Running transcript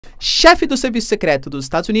chefe do serviço secreto dos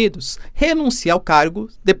Estados Unidos, renuncia ao cargo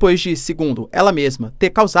depois de, segundo ela mesma,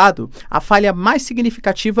 ter causado a falha mais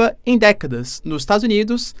significativa em décadas nos Estados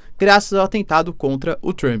Unidos, graças ao atentado contra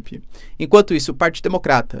o Trump. Enquanto isso, o Partido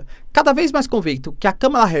Democrata, cada vez mais convicto que a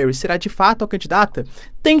Kamala Harris será de fato a candidata,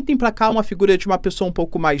 tenta emplacar uma figura de uma pessoa um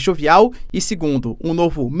pouco mais jovial e, segundo um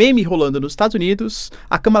novo meme rolando nos Estados Unidos,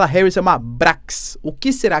 a Kamala Harris é uma Brax. O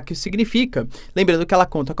que será que isso significa? Lembrando que ela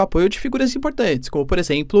conta com o apoio de figuras importantes, como, por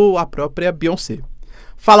exemplo, a própria Beyoncé.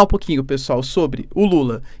 Fala um pouquinho, pessoal, sobre o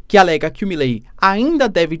Lula, que alega que o Milei ainda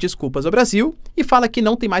deve desculpas ao Brasil e fala que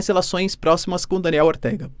não tem mais relações próximas com Daniel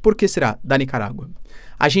Ortega. Por que será? Da Nicarágua.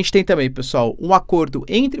 A gente tem também, pessoal, um acordo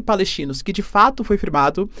entre palestinos que de fato foi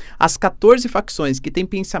firmado. As 14 facções que têm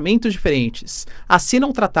pensamentos diferentes assinam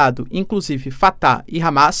um tratado, inclusive Fatah e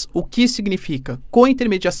Hamas, o que significa com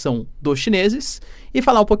intermediação dos chineses. E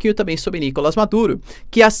falar um pouquinho também sobre Nicolás Maduro,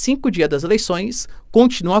 que há 5 dias das eleições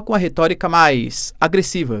continua com a retórica mais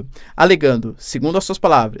agressiva, alegando, segundo as suas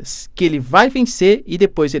palavras, que ele vai vencer e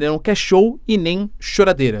depois ele não quer show e nem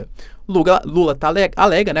choradeira. Lula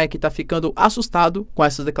alega, né, que está ficando assustado com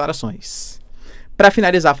essas declarações. Para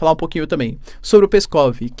finalizar, falar um pouquinho também sobre o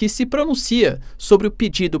Peskov, que se pronuncia sobre o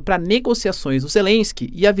pedido para negociações do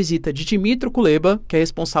Zelensky e a visita de Dmytro Kuleba, que é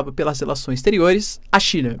responsável pelas relações exteriores, à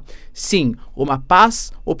China. Sim, uma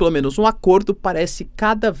paz, ou pelo menos um acordo, parece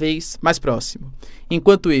cada vez mais próximo.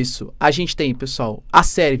 Enquanto isso, a gente tem, pessoal, a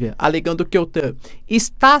Sérvia alegando que a OTAN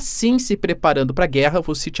está sim se preparando para a guerra. O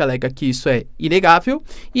Vučić alega que isso é inegável.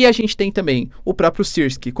 E a gente tem também o próprio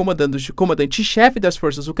Syrskyi, comandante-chefe das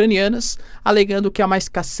forças ucranianas, alegando que há uma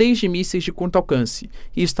escassez de mísseis de curto alcance.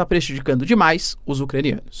 E isso está prejudicando demais os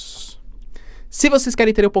ucranianos. Se vocês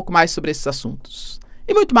querem entender um pouco mais sobre esses assuntos,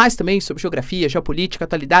 e muito mais também sobre geografia, geopolítica,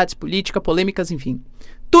 atualidades, política, polêmicas, enfim.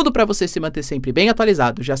 Tudo para você se manter sempre bem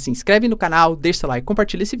atualizado. Já se inscreve no canal, deixa seu like,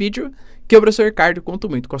 compartilha esse vídeo, que eu, professor Ricardo, conto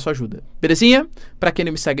muito com a sua ajuda. Belezinha? Para quem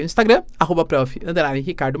não me segue no Instagram,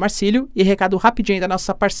 @prof_Ricardo Marcílio, e recado rapidinho da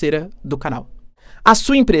nossa parceira do canal. A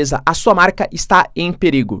sua empresa, a sua marca está em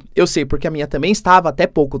perigo. Eu sei porque a minha também estava até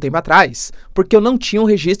pouco tempo atrás, porque eu não tinha um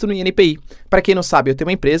registro no INPI. Para quem não sabe, eu tenho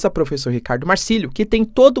uma empresa, professor Ricardo Marcílio, que tem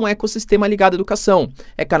todo um ecossistema ligado à educação.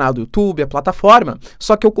 É canal do YouTube, é plataforma,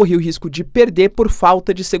 só que eu corri o risco de perder por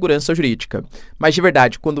falta de segurança jurídica. Mas de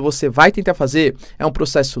verdade, quando você vai tentar fazer, é um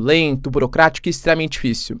processo lento, burocrático e extremamente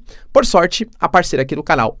difícil. Por sorte, a parceira aqui do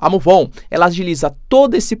canal, a Movon, ela agiliza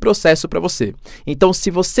todo esse processo para você. Então,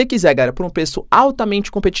 se você quiser, galera, por um preço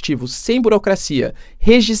altamente competitivo, sem burocracia,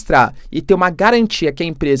 registrar e ter uma garantia que a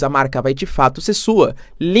empresa, a marca vai de fato ser sua,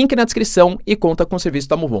 link na descrição e conta com o serviço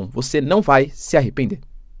da Movon. Você não vai se arrepender.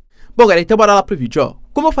 Bom, galera, então bora lá pro vídeo, ó.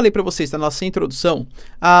 Como eu falei para vocês na nossa introdução,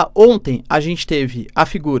 ontem a gente teve a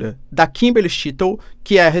figura da Kimberly Schittle,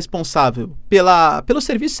 que é responsável pelo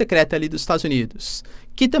serviço secreto ali dos Estados Unidos,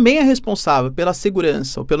 que também é responsável pela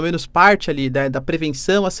segurança, ou pelo menos parte ali da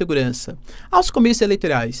prevenção à segurança, aos comícios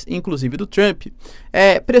eleitorais, inclusive do Trump,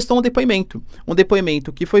 prestou um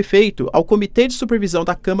depoimento que foi feito ao Comitê de Supervisão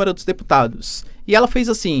da Câmara dos Deputados. E ela fez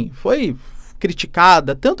assim, foi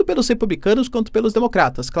criticada tanto pelos republicanos quanto pelos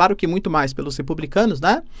democratas, claro que muito mais pelos republicanos,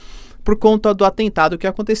 né? Por conta do atentado que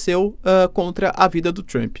aconteceu contra a vida do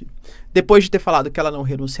Trump. Depois de ter falado que ela não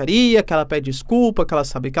renunciaria, que ela pede desculpa, que ela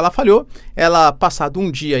sabe que ela falhou, ela, passado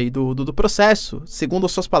um dia aí do processo, segundo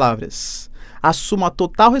as suas palavras, assuma a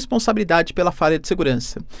total responsabilidade pela falha de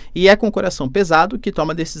segurança e é com o coração pesado que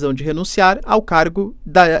toma a decisão de renunciar ao cargo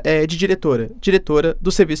de diretora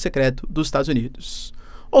do serviço secreto dos Estados Unidos.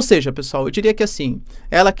 Ou seja, pessoal, eu diria que assim,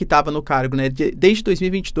 ela que estava no cargo, né, desde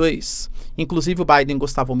 2022, inclusive o Biden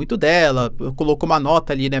gostava muito dela, colocou uma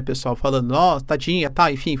nota ali, né, pessoal, falando, nossa, tadinha, tá,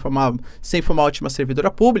 enfim, sempre foi uma ótima servidora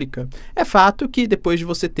pública. É fato que depois de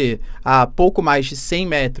você ter a pouco mais de 100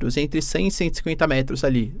 metros, entre 100 e 150 metros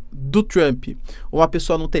ali, do Trump, uma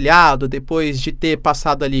pessoa no telhado, depois de ter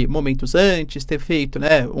passado ali momentos antes, ter feito,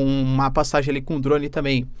 né, uma passagem ali com drone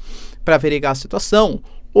também, para averiguar a situação,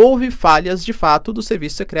 houve falhas de fato do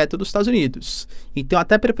serviço secreto dos Estados Unidos. Então,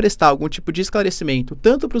 até para prestar algum tipo de esclarecimento,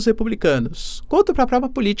 tanto para os republicanos, quanto para a própria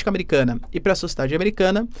política americana e para a sociedade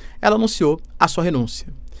americana, ela anunciou a sua renúncia.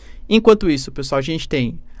 Enquanto isso, pessoal, a gente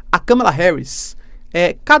tem a Kamala Harris,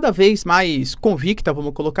 cada vez mais convicta,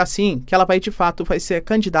 vamos colocar assim, que ela vai de fato ser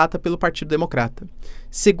candidata pelo Partido Democrata.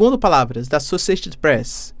 Segundo palavras da Associated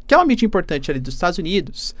Press, que é uma mídia importante ali dos Estados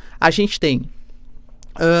Unidos, a gente tem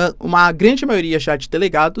uma grande maioria já de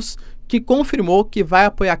delegados que confirmou que vai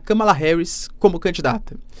apoiar Kamala Harris como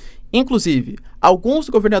candidata. Inclusive, alguns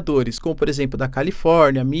governadores, como por exemplo da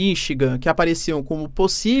Califórnia, Michigan, que apareciam como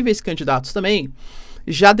possíveis candidatos também,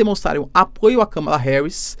 já demonstraram apoio a Kamala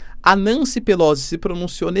Harris. A Nancy Pelosi se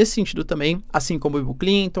pronunciou nesse sentido também, assim como o Bill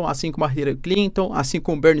Clinton, assim como a Hillary Clinton, assim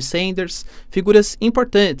como Bernie Sanders, figuras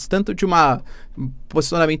importantes, tanto de um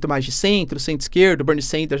posicionamento mais de centro, centro-esquerdo, Bernie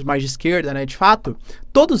Sanders mais de esquerda, né, de fato,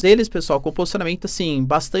 todos eles, pessoal, com posicionamento, assim,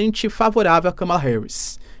 bastante favorável a Kamala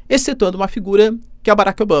Harris, excetuando uma figura que é o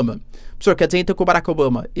Barack Obama. Professor, quer dizer então que o Barack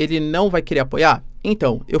Obama, ele não vai querer apoiar?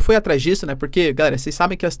 Então, eu fui atrás disso, né, porque, galera, vocês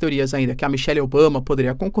sabem que as teorias ainda que a Michelle Obama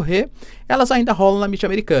poderia concorrer, elas ainda rolam na mídia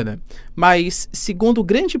americana. Mas, segundo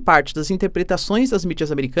grande parte das interpretações das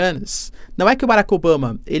mídias americanas, não é que o Barack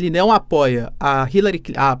Obama, ele não apoia a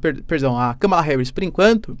a Kamala Harris por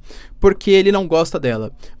enquanto, porque ele não gosta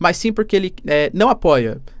dela, mas sim porque ele não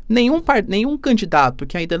apoia nenhum candidato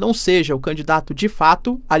que ainda não seja o candidato de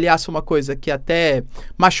fato. Aliás, foi uma coisa que até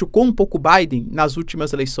machucou um pouco o Biden nas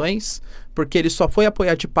últimas eleições, porque ele só foi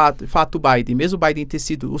apoiar de fato o Biden, mesmo o Biden ter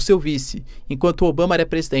sido o seu vice, enquanto o Obama era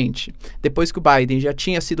presidente, depois que o Biden já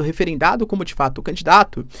tinha sido referendado como de fato o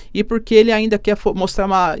candidato, e porque ele ainda quer mostrar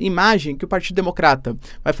uma imagem que o Partido Democrata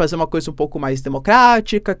vai fazer uma coisa um pouco mais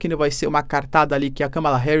democrática, que não vai ser uma cartada ali que a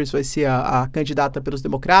Kamala Harris vai ser a candidata pelos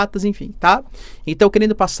democratas, enfim, tá? Então,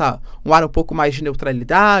 querendo passar um ar um pouco mais de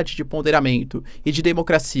neutralidade, de ponderamento e de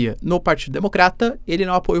democracia no Partido Democrata, ele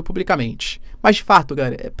não apoiou publicamente. Mas, de fato,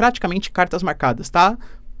 galera, é praticamente cartas marcadas, tá?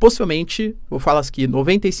 Possivelmente, vou falar aqui,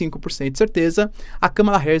 95% de certeza, a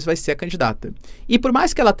Kamala Harris vai ser a candidata. E por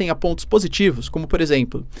mais que ela tenha pontos positivos, como, por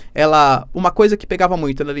exemplo, uma coisa que pegava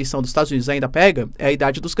muito na eleição dos Estados Unidos ainda pega, é a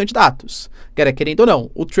idade dos candidatos. Galera, querendo ou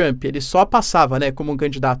não, o Trump, ele só passava, né, como um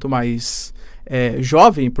candidato mais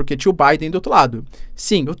jovem, porque tinha o Biden do outro lado.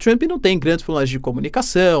 Sim, o Trump não tem grandes problemas de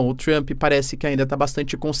comunicação, o Trump parece que ainda está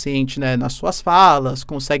bastante consciente, né, nas suas falas,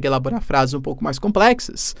 consegue elaborar frases um pouco mais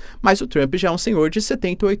complexas, mas o Trump já é um senhor de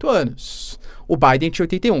 78 anos. O Biden tinha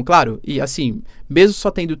 81, claro, e assim, mesmo só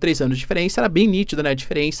tendo 3 anos de diferença, era bem nítida, né, a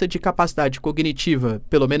diferença de capacidade cognitiva,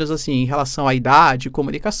 pelo menos assim, em relação à idade e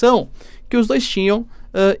comunicação, que os dois tinham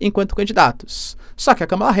enquanto candidatos. Só que a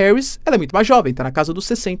Kamala Harris, ela é muito mais jovem, está na casa dos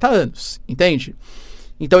 60 anos, entende?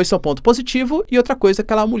 Então esse é um ponto positivo. E outra coisa é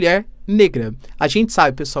que ela é uma mulher negra. A gente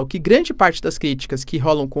sabe, pessoal, que grande parte das críticas que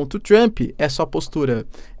rolam contra o Trump é sua postura,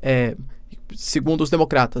 segundo os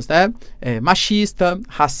democratas, né, machista,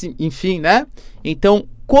 enfim, né? Então,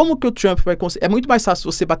 como que o Trump vai conseguir? É muito mais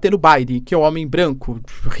fácil você bater no Biden, que é um homem branco,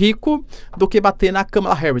 rico, do que bater na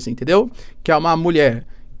Kamala Harris, entendeu? Que é uma mulher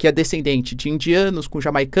que é descendente de indianos com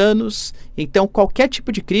jamaicanos. Então, qualquer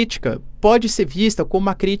tipo de crítica pode ser vista como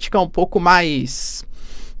uma crítica um pouco mais,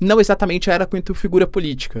 não exatamente a ela quanto figura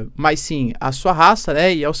política, mas sim a sua raça,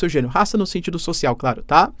 né, e ao seu gênero. Raça no sentido social, claro,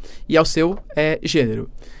 tá? E ao seu gênero.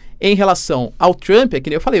 Em relação ao Trump, que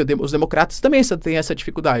nem eu falei, os democratas também têm essa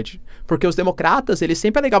dificuldade, porque os democratas, eles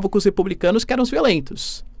sempre alegavam com os republicanos que eram os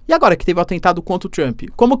violentos. E agora que teve o atentado contra o Trump,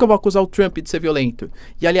 como que eu vou acusar o Trump de ser violento?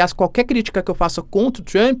 E, aliás, qualquer crítica que eu faça contra o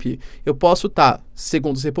Trump, eu posso estar,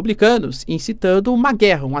 segundo os republicanos, incitando uma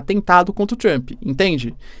guerra, um atentado contra o Trump,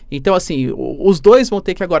 entende? Então, assim, os dois vão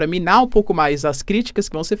ter que agora minar um pouco mais as críticas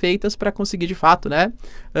que vão ser feitas para conseguir, de fato, né,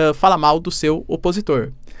 falar mal do seu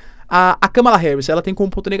opositor. A Kamala Harris, ela tem como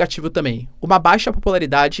ponto negativo também uma baixa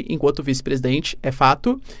popularidade enquanto vice-presidente, é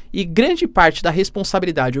fato, e grande parte da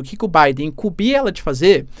responsabilidade, o que o Biden incumbia ela de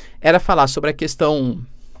fazer, era falar sobre a questão,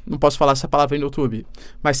 não posso falar essa palavra no YouTube,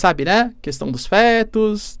 mas sabe, né, questão dos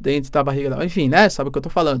fetos, dentro da barriga, enfim, né, sabe o que eu tô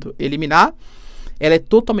falando, eliminar. Ela é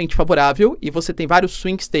totalmente favorável e você tem vários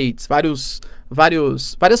swing states, várias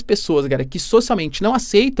pessoas, galera, que socialmente não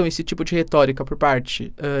aceitam esse tipo de retórica por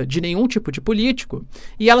parte de nenhum tipo de político,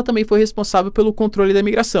 e ela também foi responsável pelo controle da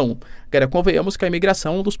imigração. Galera, convenhamos que a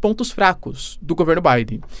imigração é um dos pontos fracos do governo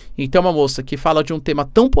Biden. Então, uma moça que fala de um tema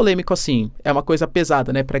tão polêmico assim, é uma coisa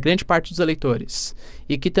pesada, né, para grande parte dos eleitores,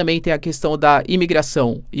 e que também tem a questão da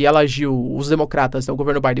imigração, e ela agiu, os democratas, né, o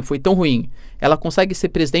governo Biden foi tão ruim, ela consegue ser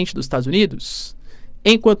presidente dos Estados Unidos?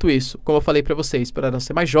 Enquanto isso, como eu falei pra vocês, para ela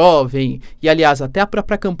ser mais jovem, e aliás, até a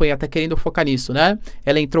própria campanha tá querendo focar nisso, né?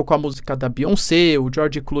 Ela entrou com a música da Beyoncé, o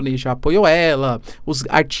George Clooney já apoiou ela, os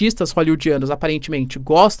artistas hollywoodianos aparentemente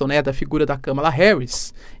gostam, né, da figura da Kamala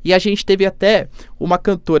Harris, e a gente teve até uma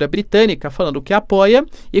cantora britânica falando que apoia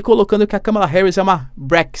e colocando que a Kamala Harris é uma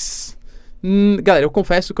Brex. Galera, eu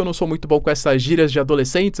confesso que eu não sou muito bom com essas gírias de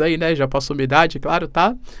adolescentes aí, né? Já passou minha idade, claro,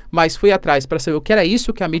 tá? Mas fui atrás para saber o que era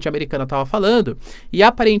isso que a mídia americana tava falando. E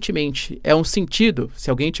aparentemente é um sentido. Se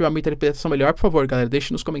alguém tiver uma interpretação melhor, por favor, galera,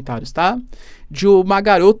 deixe nos comentários, tá? de uma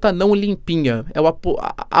garota não limpinha. É o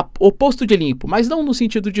oposto de limpo, mas não no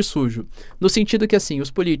sentido de sujo. No sentido que, assim, os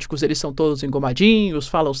políticos, eles são todos engomadinhos,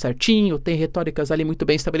 falam certinho, têm retóricas ali muito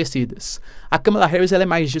bem estabelecidas. A Kamala Harris, ela é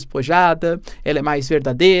mais despojada, ela é mais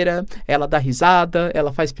verdadeira, ela dá risada,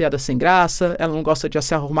 ela faz piada sem graça, ela não gosta de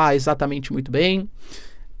se arrumar exatamente muito bem.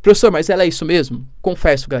 Professor, mas ela é isso mesmo?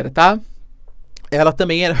 Confesso, galera, tá? Ela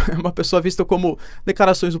também era uma pessoa vista como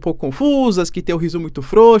declarações um pouco confusas, que tem o riso muito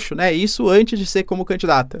frouxo, né? Isso antes de ser como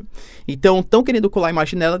candidata. Então, estão querendo colar a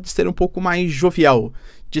imagem dela de ser um pouco mais jovial,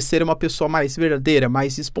 de ser uma pessoa mais verdadeira,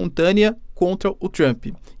 mais espontânea contra o Trump.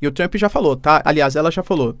 E o Trump já falou, tá? Aliás, ela já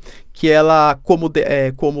falou que ela,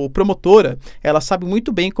 como promotora, ela sabe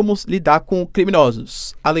muito bem como lidar com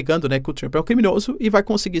criminosos, alegando, né, que o Trump é um criminoso e vai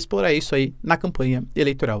conseguir explorar isso aí na campanha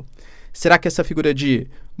eleitoral. Será que essa figura de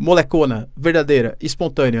molecona, verdadeira,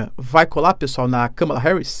 espontânea, vai colar, pessoal, na Kamala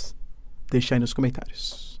Harris? Deixa aí nos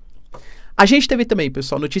comentários. A gente teve também,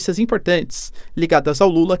 pessoal, notícias importantes ligadas ao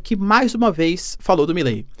Lula, que mais uma vez falou do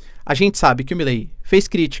Milei. A gente sabe que o Milei fez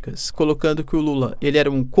críticas, colocando que o Lula ele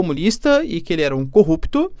era um comunista e que ele era um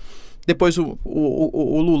corrupto. Depois o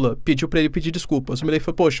Lula pediu para ele pedir desculpas. O Milei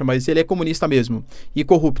falou, poxa, mas ele é comunista mesmo e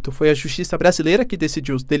corrupto. Foi a justiça brasileira que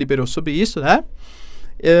deliberou sobre isso, né?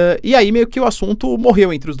 E aí meio que o assunto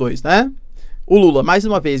morreu entre os dois, né? O Lula, mais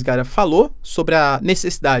uma vez, cara, falou sobre a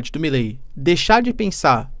necessidade do Milei deixar de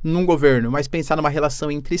pensar num governo, mas pensar numa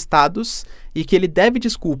relação entre estados e que ele deve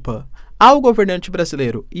desculpa ao governante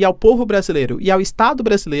brasileiro e ao povo brasileiro e ao Estado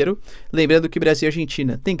brasileiro, lembrando que Brasil e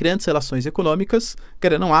Argentina têm grandes relações econômicas,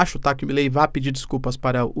 cara, eu não acho, tá, que o Milei vá pedir desculpas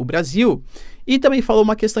para o Brasil, e também falou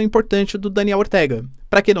uma questão importante do Daniel Ortega.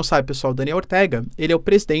 Para quem não sabe, pessoal, o Daniel Ortega, ele é o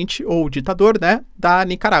presidente ou o ditador, né, da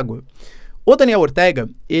Nicarágua. O Daniel Ortega,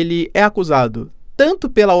 ele é acusado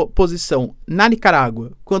tanto pela oposição na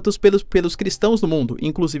Nicarágua, quanto pelos cristãos no mundo,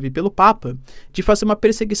 inclusive pelo Papa, de fazer uma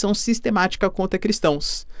perseguição sistemática contra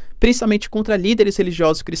cristãos, principalmente contra líderes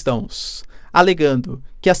religiosos cristãos, alegando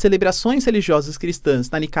que as celebrações religiosas cristãs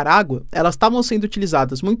na Nicarágua, elas estavam sendo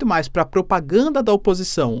utilizadas muito mais para propaganda da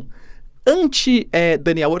oposição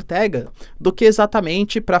anti-Daniel Ortega do que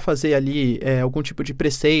exatamente para fazer ali algum tipo de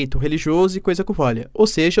preceito religioso e coisa que valha. Ou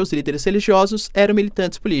seja, os líderes religiosos eram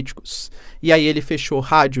militantes políticos. E aí ele fechou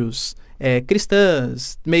rádios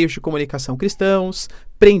cristãs, meios de comunicação cristãos,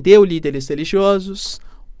 prendeu líderes religiosos.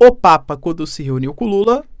 O Papa, quando se reuniu com o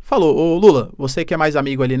Lula, falou, ô Lula, você que é mais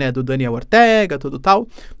amigo ali, né, do Daniel Ortega, tudo tal,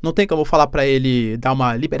 não tem como falar para ele dar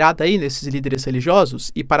uma liberada aí nesses líderes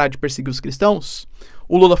religiosos e parar de perseguir os cristãos?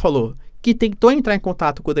 O Lula falou que tentou entrar em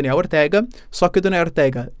contato com o Daniel Ortega, só que o Daniel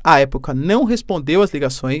Ortega, à época, não respondeu às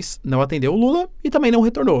ligações, não atendeu o Lula e também não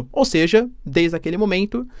retornou. Ou seja, desde aquele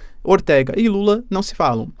momento, Ortega e Lula não se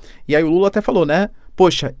falam. E aí o Lula até falou, né,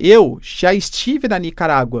 poxa, eu já estive na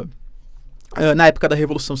Nicarágua na época da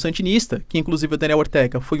Revolução Sandinista, que inclusive o Daniel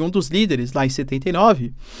Ortega foi um dos líderes lá em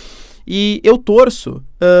 79, e eu torço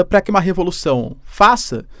para que uma revolução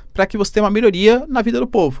faça para que você tenha uma melhoria na vida do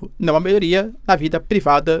povo, não uma melhoria na vida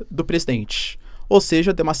privada do presidente. Ou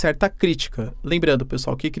seja, deu uma certa crítica. Lembrando,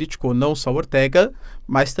 pessoal, que criticou não só o Ortega,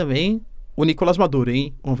 mas também o Nicolás Maduro,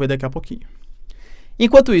 hein? Vamos ver daqui a pouquinho.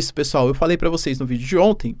 Enquanto isso, pessoal, eu falei para vocês no vídeo de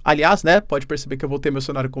ontem, aliás, né, pode perceber que eu voltei meu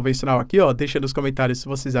cenário convencional aqui, ó, deixa nos comentários se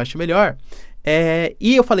vocês acham melhor,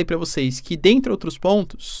 e eu falei para vocês que, dentre outros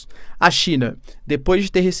pontos, a China, depois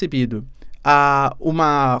de ter recebido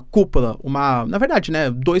uma cúpula, na verdade, né,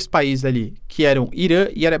 dois países ali, que eram Irã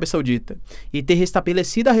e Arábia Saudita, e ter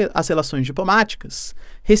restabelecido as relações diplomáticas,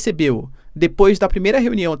 recebeu, depois da primeira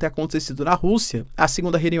reunião ter acontecido na Rússia, a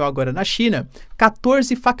segunda reunião agora na China,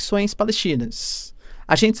 14 facções palestinas.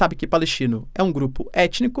 A gente sabe que palestino é um grupo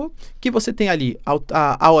étnico, que você tem ali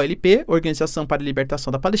a OLP, Organização para a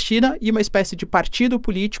Libertação da Palestina, e uma espécie de partido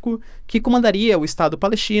político que comandaria o Estado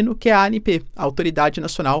palestino, que é a ANP, a Autoridade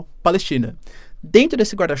Nacional Palestina. Dentro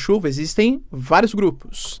desse guarda-chuva existem vários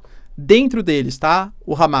grupos. Dentro deles, tá?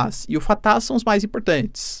 O Hamas e o Fatah são os mais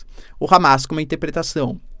importantes. O Hamas com uma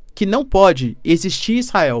interpretação que não pode existir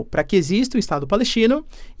Israel para que exista o Estado palestino,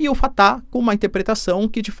 e o Fatah com uma interpretação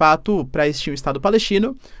que, de fato, para existir um Estado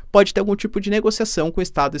palestino, pode ter algum tipo de negociação com o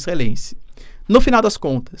Estado israelense. No final das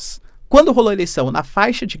contas, quando rolou a eleição na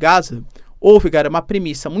faixa de Gaza, houve, cara, uma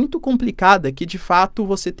premissa muito complicada que, de fato,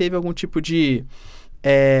 você teve algum tipo de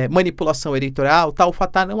manipulação eleitoral, tal. O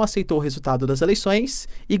Fatah não aceitou o resultado das eleições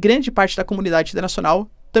e grande parte da comunidade internacional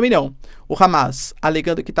também não. O Hamas,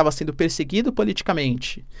 alegando que estava sendo perseguido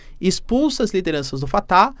politicamente, expulsa as lideranças do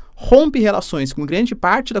Fatah, rompe relações com grande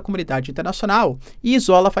parte da comunidade internacional e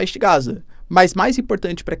isola a faixa de Gaza. Mas mais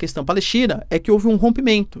importante para a questão palestina é que houve um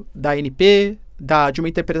rompimento da ANP, de uma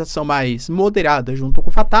interpretação mais moderada junto com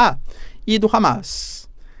o Fatah, e do Hamas.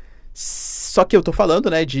 Só que eu tô falando,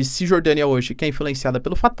 né, de Cisjordânia hoje, que é influenciada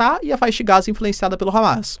pelo Fatah, e a faixa de Gaza influenciada pelo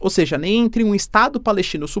Hamas. Ou seja, nem entre um Estado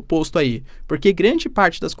palestino suposto aí, porque grande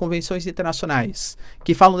parte das convenções internacionais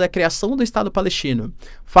que falam da criação do Estado palestino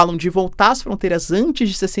falam de voltar às fronteiras antes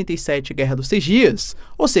de 67, Guerra dos 6 Dias,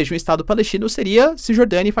 ou seja, um Estado palestino seria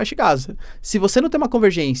Cisjordânia e faixa de Gaza. Se você não tem uma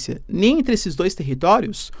convergência nem entre esses dois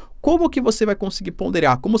territórios, como que você vai conseguir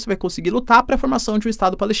ponderar, como você vai conseguir lutar para a formação de um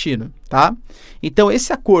Estado palestino, tá? Então,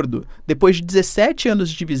 esse acordo, depois de 17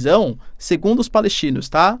 anos de divisão, segundo os palestinos,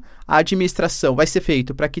 tá? A administração vai ser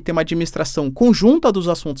feito para que tenha uma administração conjunta dos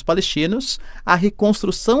assuntos palestinos, a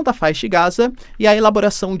reconstrução da faixa de Gaza e a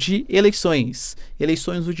elaboração de eleições.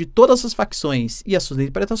 Eleições onde todas as facções e as suas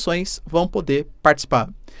interpretações vão poder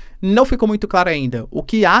participar. Não ficou muito claro ainda o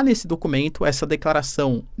que há nesse documento, essa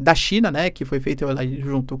declaração da China, né, que foi feita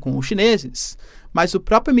junto com os chineses, mas o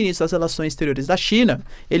próprio ministro das Relações Exteriores da China,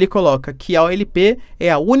 ele coloca que a OLP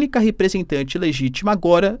é a única representante legítima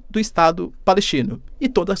agora do Estado palestino, e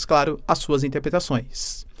todas, claro, as suas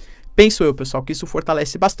interpretações. Penso eu, pessoal, que isso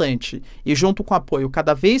fortalece bastante, e junto com o apoio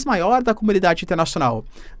cada vez maior da comunidade internacional,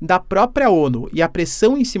 da própria ONU e a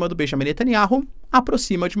pressão em cima do Benjamin Netanyahu,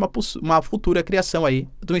 aproxima de uma futura criação aí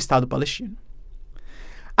do Estado palestino.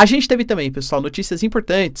 A gente teve também, pessoal, notícias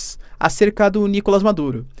importantes acerca do Nicolás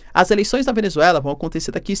Maduro. As eleições na Venezuela vão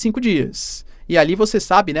acontecer daqui 5 dias. E ali você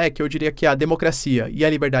sabe, né, que eu diria que a democracia e a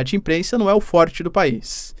liberdade de imprensa não é o forte do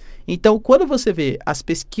país. Então, quando você vê as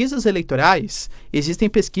pesquisas eleitorais, existem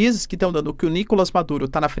pesquisas que estão dando que o Nicolás Maduro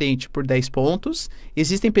está na frente por 10 pontos,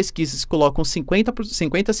 existem pesquisas que colocam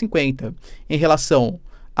 50-50 em relação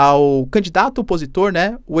ao candidato opositor,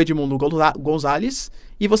 né, o Edmundo Gonzalez,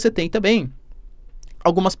 e você tem também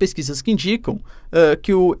algumas pesquisas que indicam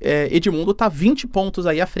que o Edmundo está 20 pontos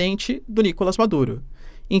aí à frente do Nicolás Maduro.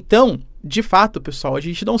 Então, de fato, pessoal, a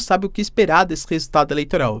gente não sabe o que esperar desse resultado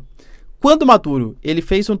eleitoral. Quando Maduro ele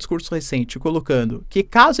fez um discurso recente colocando que,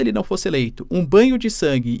 caso ele não fosse eleito, um banho de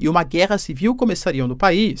sangue e uma guerra civil começariam no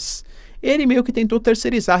país, ele meio que tentou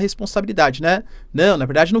terceirizar a responsabilidade, né? Não, na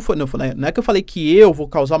verdade não é que eu falei que eu vou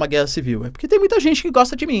causar uma guerra civil, é porque tem muita gente que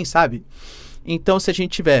gosta de mim, sabe? Então, se a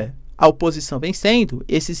gente tiver a oposição vencendo,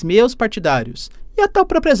 esses meus partidários e até o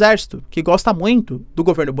próprio exército, que gosta muito do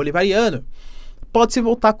governo bolivariano, pode se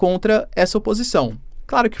voltar contra essa oposição.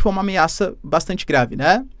 Claro que foi uma ameaça bastante grave,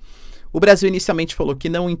 né? O Brasil inicialmente falou que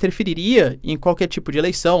não interferiria em qualquer tipo de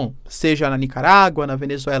eleição, seja na Nicarágua, na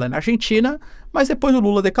Venezuela, na Argentina, mas depois o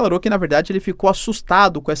Lula declarou que, na verdade, ele ficou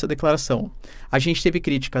assustado com essa declaração. A gente teve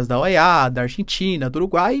críticas da OEA, da Argentina, do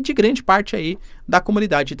Uruguai e de grande parte aí da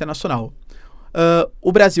comunidade internacional.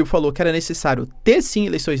 O Brasil falou que era necessário ter sim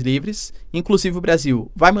eleições livres, inclusive o Brasil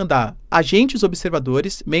vai mandar agentes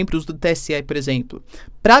observadores, membros do TSE, por exemplo,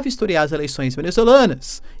 para vistoriar as eleições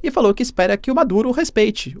venezuelanas, e falou que espera que o Maduro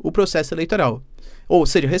respeite o processo eleitoral, ou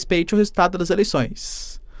seja, respeite o resultado das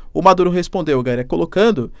eleições. O Maduro respondeu, Guerra,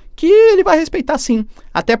 colocando que ele vai respeitar sim,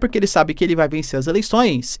 até porque ele sabe que ele vai vencer as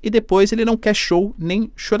eleições e depois ele não quer show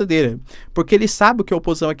nem choradeira, porque ele sabe o que a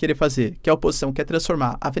oposição vai querer fazer, que a oposição quer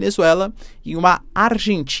transformar a Venezuela em uma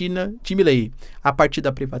Argentina de Milei, a partir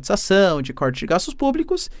da privatização, de corte de gastos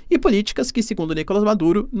públicos e políticas que, segundo Nicolás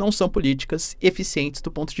Maduro, não são políticas eficientes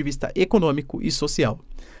do ponto de vista econômico e social.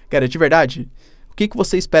 Guerra, de verdade, o que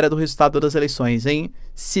você espera do resultado das eleições, hein?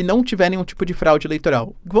 Se não tiver nenhum tipo de fraude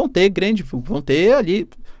eleitoral. Vão ter ali...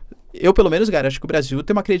 Eu, pelo menos, acho que o Brasil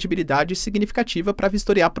tem uma credibilidade significativa para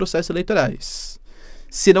vistoriar processos eleitorais.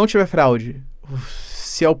 Se não tiver fraude,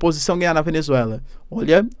 se a oposição ganhar na Venezuela,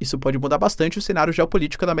 olha, isso pode mudar bastante o cenário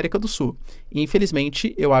geopolítico da América do Sul. E,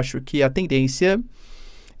 infelizmente, eu acho que a tendência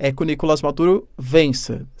é que o Nicolás Maduro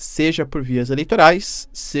vença, seja por vias eleitorais,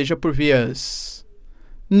 seja por vias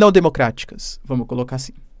não democráticas, vamos colocar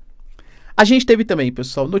assim. A gente teve também,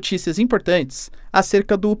 pessoal, notícias importantes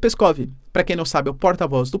acerca do Peskov. Para quem não sabe, é o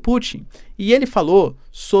porta-voz do Putin. E ele falou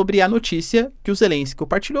sobre a notícia que o Zelensky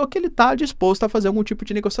compartilhou, que ele está disposto a fazer algum tipo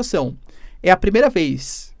de negociação. É a primeira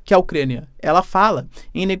vez que a Ucrânia ela fala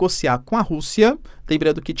em negociar com a Rússia,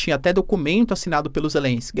 lembrando que tinha até documento assinado pelo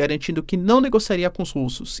Zelensky garantindo que não negociaria com os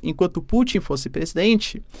russos enquanto Putin fosse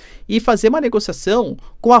presidente, e fazer uma negociação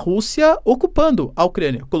com a Rússia ocupando a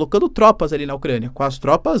Ucrânia, colocando tropas ali na Ucrânia, com as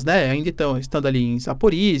tropas, né, ainda estando ali em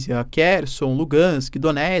Zaporizhia, Kherson, Lugansk,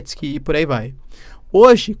 Donetsk e por aí vai.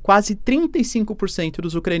 Hoje, quase 35%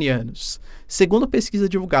 dos ucranianos, segundo pesquisa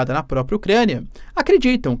divulgada na própria Ucrânia,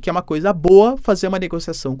 acreditam que é uma coisa boa fazer uma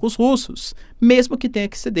negociação com os russos, mesmo que tenha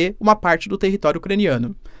que ceder uma parte do território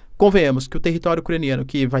ucraniano. Convenhamos que o território ucraniano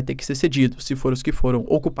que vai ter que ser cedido, se for os que foram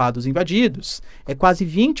ocupados e invadidos, é quase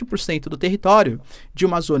 20% do território de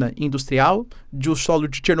uma zona industrial, de um solo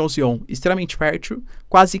de Chernobyl extremamente fértil,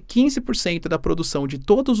 quase 15% da produção de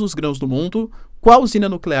todos os grãos do mundo, com a usina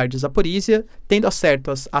nuclear de Zaporizhia, tendo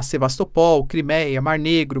acesso a Sevastopol, Crimeia, Mar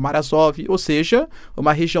Negro, Mar Azov, ou seja,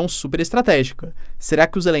 uma região super estratégica. Será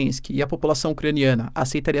que o Zelensky e a população ucraniana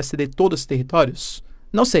aceitariam ceder todos esses territórios?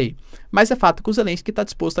 Não sei, mas é fato que o Zelensky está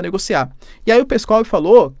disposto a negociar. E aí o Peskov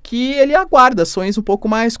falou que ele aguarda ações um pouco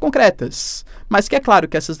mais concretas, mas que é claro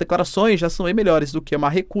que essas declarações já são bem melhores do que uma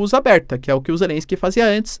recusa aberta, que é o que o Zelensky fazia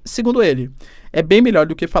antes, segundo ele. É bem melhor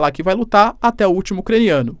do que falar que vai lutar até o último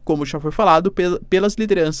ucraniano, como já foi falado pelas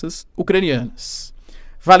lideranças ucranianas.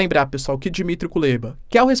 Vale lembrar, pessoal, que Dmitry Kuleba,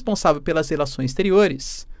 que é o responsável pelas relações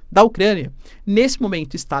exteriores da Ucrânia, nesse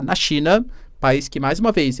momento está na China, país que, mais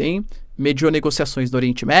uma vez, mediou negociações do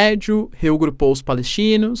Oriente Médio, reagrupou os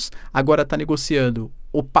palestinos, agora está negociando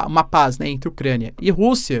uma paz, entre Ucrânia e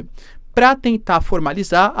Rússia, para tentar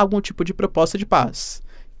formalizar algum tipo de proposta de paz,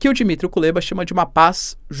 que o Dmitry Kuleba chama de uma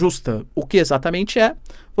paz justa. O que exatamente é?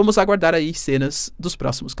 Vamos aguardar aí cenas dos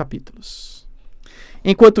próximos capítulos.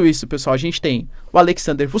 Enquanto isso, pessoal, a gente tem o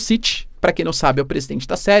Aleksandar Vučić, para quem não sabe, é o presidente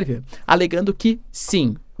da Sérvia, alegando que,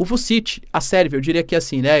 sim, o Vučić, a Sérvia, eu diria que é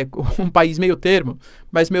assim, um país meio termo,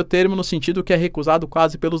 mas meio termo no sentido que é recusado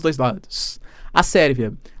quase pelos dois lados. A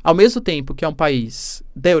Sérvia, ao mesmo tempo que é um país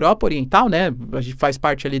da Europa Oriental, a gente faz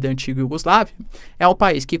parte ali da antiga Iugoslávia, é um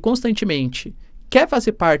país que constantemente quer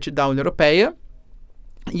fazer parte da União Europeia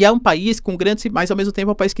e é um país com grandes, mas ao mesmo tempo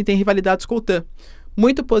é um país que tem rivalidades com a OTAN.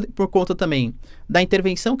 Muito por conta também da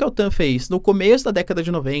intervenção que a OTAN fez no começo da década de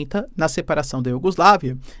 90, na separação da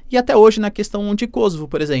Iugoslávia, e até hoje na questão de Kosovo,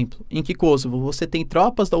 por exemplo, em que Kosovo você tem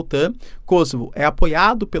tropas da OTAN, Kosovo é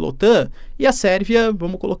apoiado pela OTAN, e a Sérvia,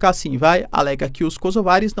 vamos colocar assim, alega que os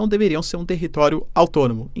kosovares não deveriam ser um território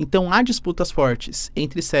autônomo. Então há disputas fortes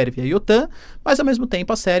entre Sérvia e OTAN, mas ao mesmo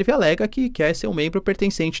tempo a Sérvia alega que quer ser um membro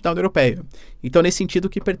pertencente da União Europeia. Então nesse sentido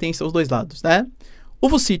que pertence aos dois lados, O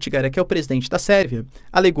Vučić, que é o presidente da Sérvia,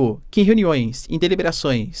 alegou que em reuniões, em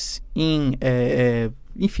deliberações,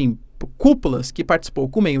 enfim, cúpulas que participou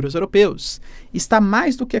com membros europeus, está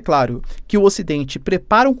mais do que claro que o Ocidente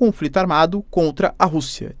prepara um conflito armado contra a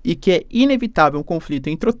Rússia e que é inevitável um conflito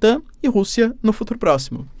entre OTAN e Rússia no futuro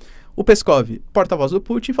próximo. O Peskov, porta-voz do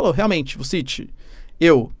Putin, falou, realmente, Vučić,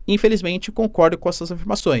 eu, infelizmente, concordo com essas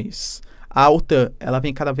afirmações. A OTAN, ela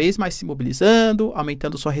vem cada vez mais se mobilizando,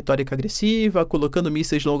 aumentando sua retórica agressiva, colocando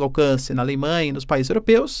mísseis de longo alcance na Alemanha e nos países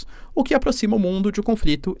europeus, o que aproxima o mundo de um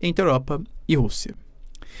conflito entre Europa e Rússia.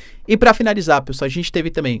 E para finalizar, pessoal, a gente teve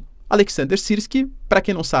também Alexander Sirski, para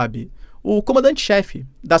quem não sabe, o comandante-chefe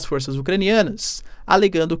das forças ucranianas,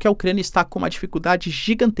 alegando que a Ucrânia está com uma dificuldade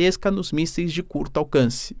gigantesca nos mísseis de curto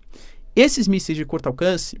alcance. Esses mísseis de curto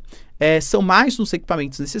alcance são mais uns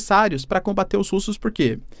equipamentos necessários para combater os russos,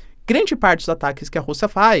 porque grande parte dos ataques que a Rússia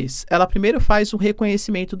faz, ela primeiro faz um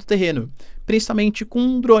reconhecimento do terreno, principalmente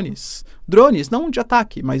com drones. Drones não de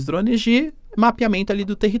ataque, mas drones de mapeamento ali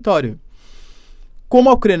do território. Como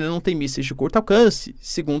a Ucrânia não tem mísseis de curto alcance,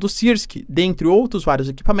 segundo o Sirski, dentre outros vários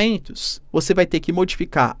equipamentos, você vai ter que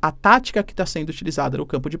modificar a tática que está sendo utilizada no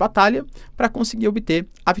campo de batalha para conseguir obter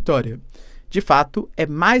a vitória. De fato, é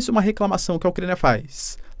mais uma reclamação que a Ucrânia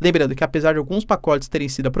faz. Lembrando que apesar de alguns pacotes terem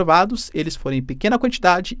sido aprovados, eles foram em pequena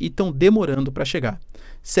quantidade e estão demorando para chegar.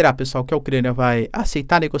 Será, pessoal, que a Ucrânia vai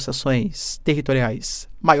aceitar negociações territoriais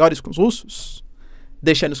maiores com os russos?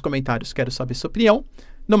 Deixa aí nos comentários, quero saber sua opinião.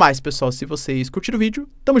 No mais, pessoal, se vocês curtiram o vídeo,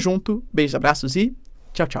 tamo junto, beijos, abraços e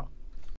tchau, tchau.